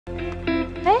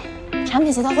哎，产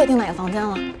品协调会订哪个房间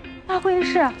了？大会议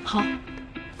室。好。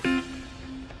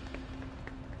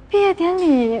毕业典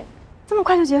礼这么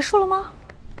快就结束了吗？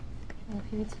我的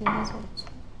PPT 应该做不错。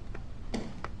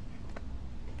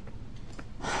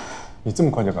你这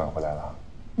么快就赶回来了？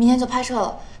明天就拍摄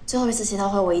了，最后一次协调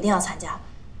会我一定要参加。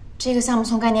这个项目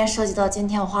从概念设计到今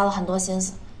天，我花了很多心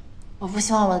思。我不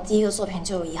希望我的第一个作品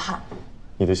就有遗憾。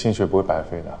你的心血不会白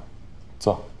费的，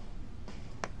坐。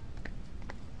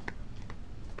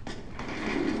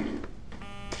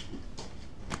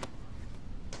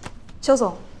邱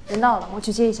总，人到了，我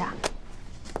去接一下。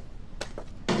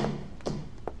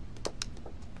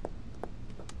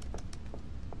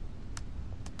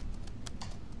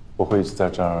我会一直在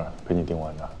这儿陪你盯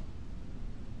完的。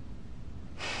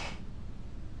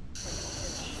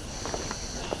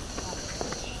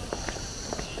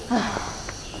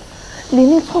琳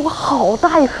琳错过好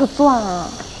大一颗钻啊！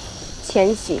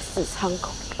千禧似苍狗，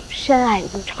深爱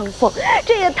如长风，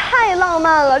这也太浪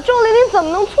漫了。周琳琳怎么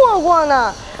能错过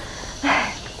呢？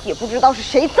哎，也不知道是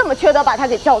谁这么缺德把她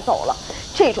给叫走了。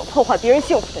这种破坏别人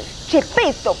幸福的人，这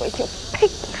辈子都不会幸福。呸！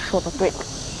说的对。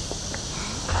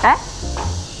哎，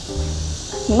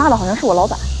你骂的好像是我老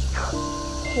板，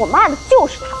我骂的就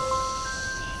是他。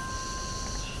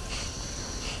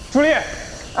朱莉，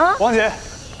啊，王姐。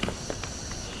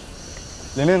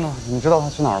琳琳呢？你知道她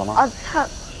去哪儿了吗？啊，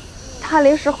她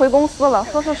临时回公司了，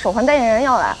说是手环代言人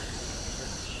要来。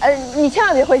你千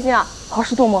万别灰心啊，好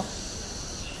事多磨。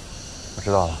我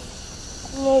知道了。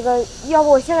那个，要不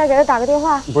我现在给她打个电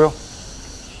话？不用，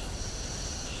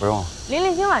不用了。琳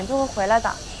琳今晚就会回来的，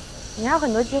你还有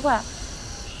很多机会。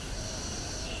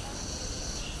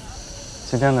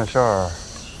今天的事儿，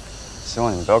希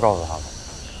望你们不要告诉她了。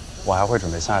我还会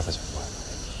准备下一次选会，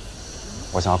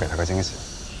我想要给她个惊喜。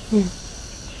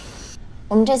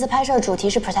我们这次拍摄的主题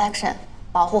是 protection，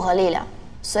 保护和力量，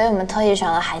所以我们特意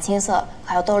选了海青色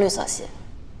还有豆绿色系。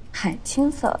海青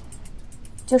色，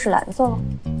就是蓝色了。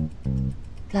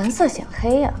蓝色显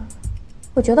黑呀，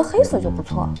我觉得黑色就不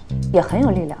错，也很有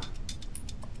力量。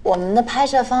我们的拍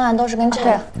摄方案都是跟这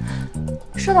个。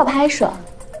说到拍摄，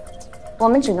我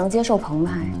们只能接受棚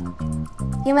拍，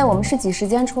因为我们是挤时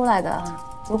间出来的，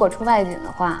如果出外景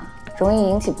的话，容易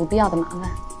引起不必要的麻烦。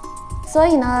所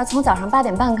以呢，从早上8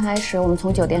点半开始，我们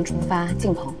从酒店出发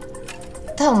进棚。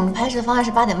但我们拍摄方案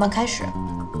是8点半开始，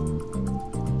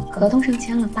合同上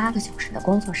签了8个小时的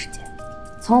工作时间，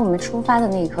从我们出发的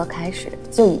那一刻开始，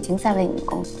就已经在为你们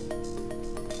工作。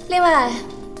另外，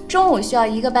中午需要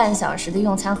1个半小时的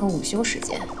用餐和午休时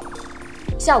间，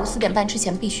下午4点半之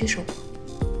前必须收工。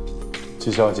季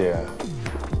小姐，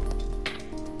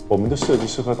我们的设计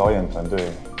师和导演团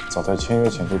队早在签约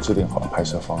前就制定好了拍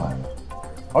摄方案。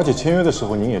而且签约的时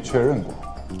候您也确认过，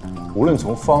无论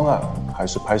从方案还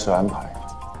是拍摄安排，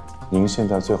您现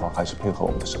在最好还是配合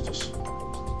我们的设计师。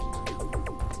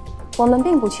我们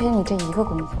并不缺你这一个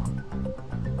工作，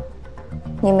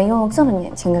你们用这么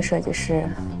年轻的设计师，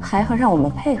还很让我们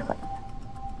配合你们。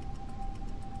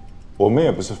我们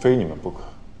也不是非你们不可。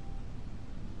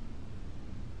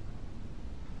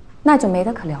那就没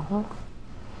得可聊了。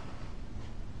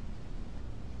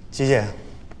琪姐，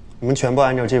你们全部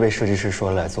按照这位设计师说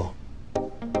的来做。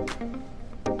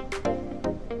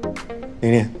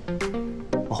琳琳，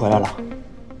我回来了。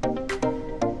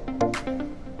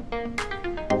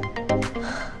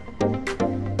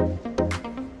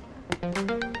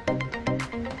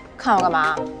看我干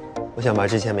嘛？我想把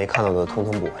之前没看到的通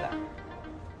通补回来。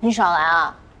你少来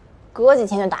啊！隔几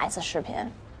天就打一次视频。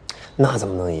那怎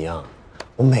么能一样？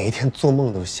我每一天做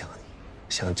梦都想你，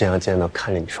想这样见到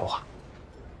看着你说话。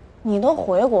你都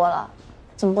回国了，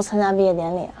怎么不参加毕业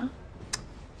典礼啊？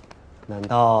难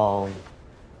道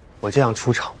我这样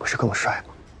出场不是更帅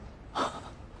吗？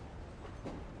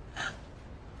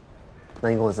那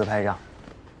你给我自拍一张。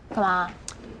干嘛？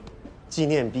纪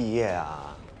念毕业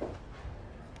啊。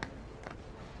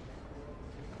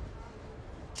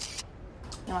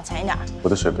你往前一点。我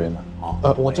的水杯呢？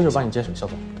我这就帮你接水，肖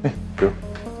总。哎，不用，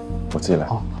我自己来。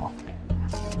好。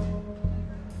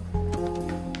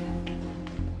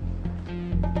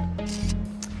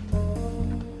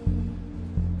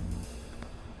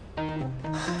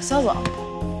肖总，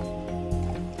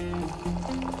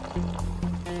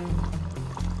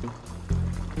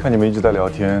看你们一直在聊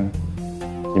天，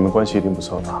你们关系一定不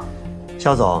错吧？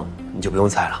肖总，你就不用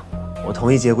猜了，我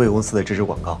同意接贵公司的支持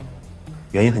广告，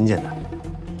原因很简单，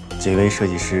这位设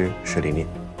计师是琳琳。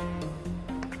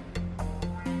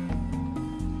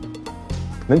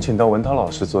能请到文涛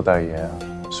老师做代言，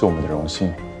是我们的荣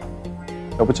幸。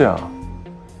要不这样，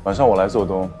晚上我来做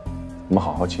东，我们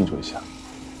好好庆祝一下。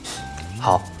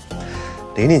好，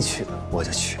琳琳去我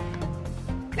就去。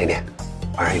琳琳，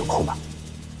晚上有空吧？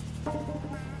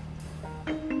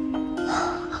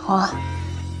好啊。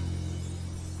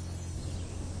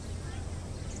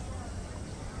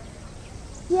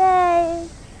耶！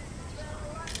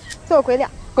做鬼脸，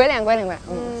鬼脸。3、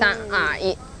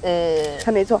2、1，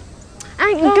还没做。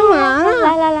哎，你干嘛呢？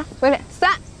来，鬼脸，3、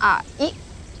2、1。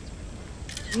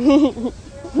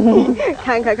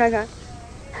看，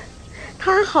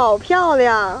她好漂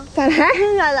亮。再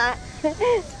来。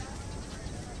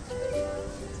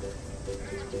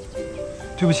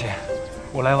对不起，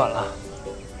我来晚了。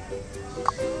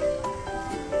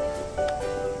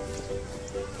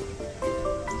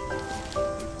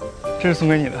这是送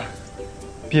给你的，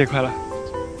毕业快乐。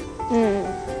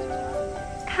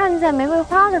看在玫瑰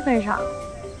花的份上，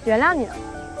原谅你了。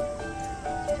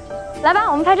来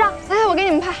吧，我们拍照。哎，我给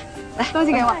你们拍，来，东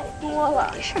西给我。太多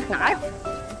了，没事，哪有？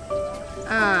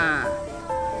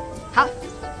好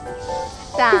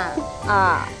，3、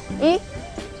2、1。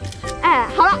哎，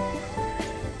好了，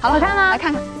好看吗？来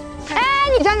看看。哎，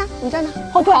你站那，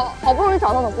好不容易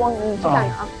找到了光，你去站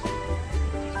着啊。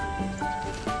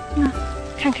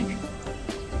看，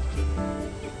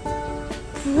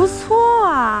不错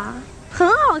啊，很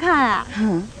好看啊。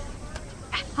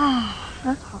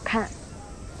好看。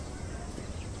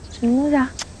什么东西啊？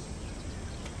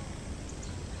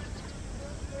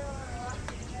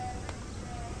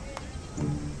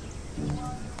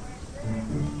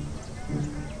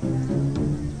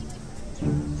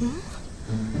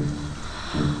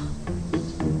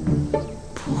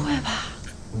不会吧？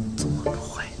怎么不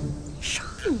会？上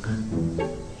啊！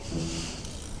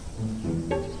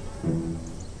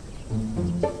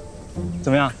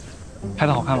怎么样，拍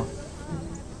的好看吗？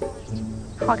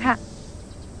好看。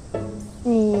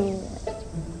你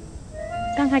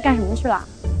刚才干什么去了？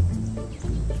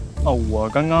哦，我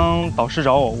刚刚导师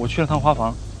找我去了趟花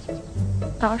房。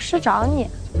导师找你，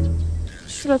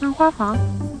去了趟花房。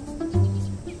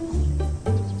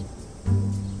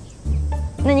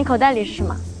那你口袋里是什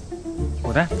么？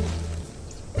口袋？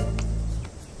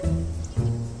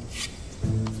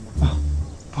啊，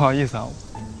不好意思啊，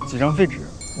几张废纸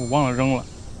我忘了扔了。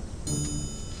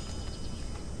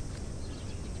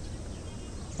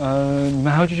你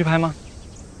们还要继续拍吗？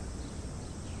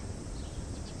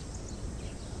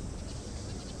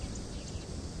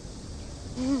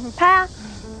拍啊！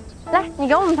来，你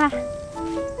给我们拍。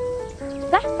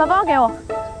来，把包给我。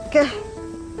给，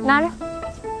拿着。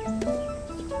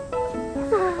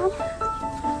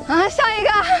下一个。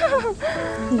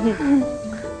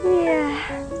耶！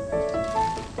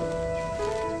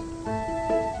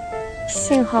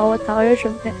幸好我早有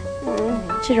准备。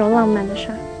这种浪漫的事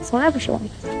儿从来不是我们。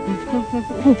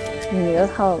你的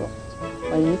套路，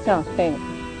我一向会。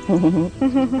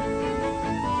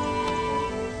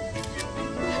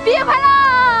毕业快乐！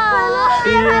毕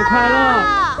业快乐！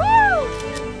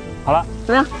好了，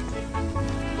怎么样？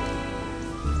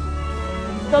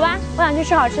走吧，我想去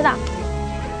吃好吃的。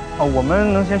哦，我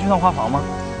们能先去趟花房吗？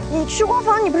你去花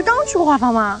房？你不是刚去过花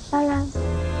房吗？来来，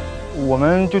我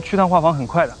们就去趟花房，很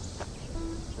快的。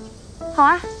好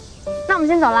啊，那我们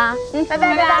先走啦。拜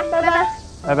拜，拜拜。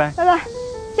拜拜，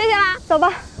谢谢啦，走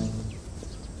吧。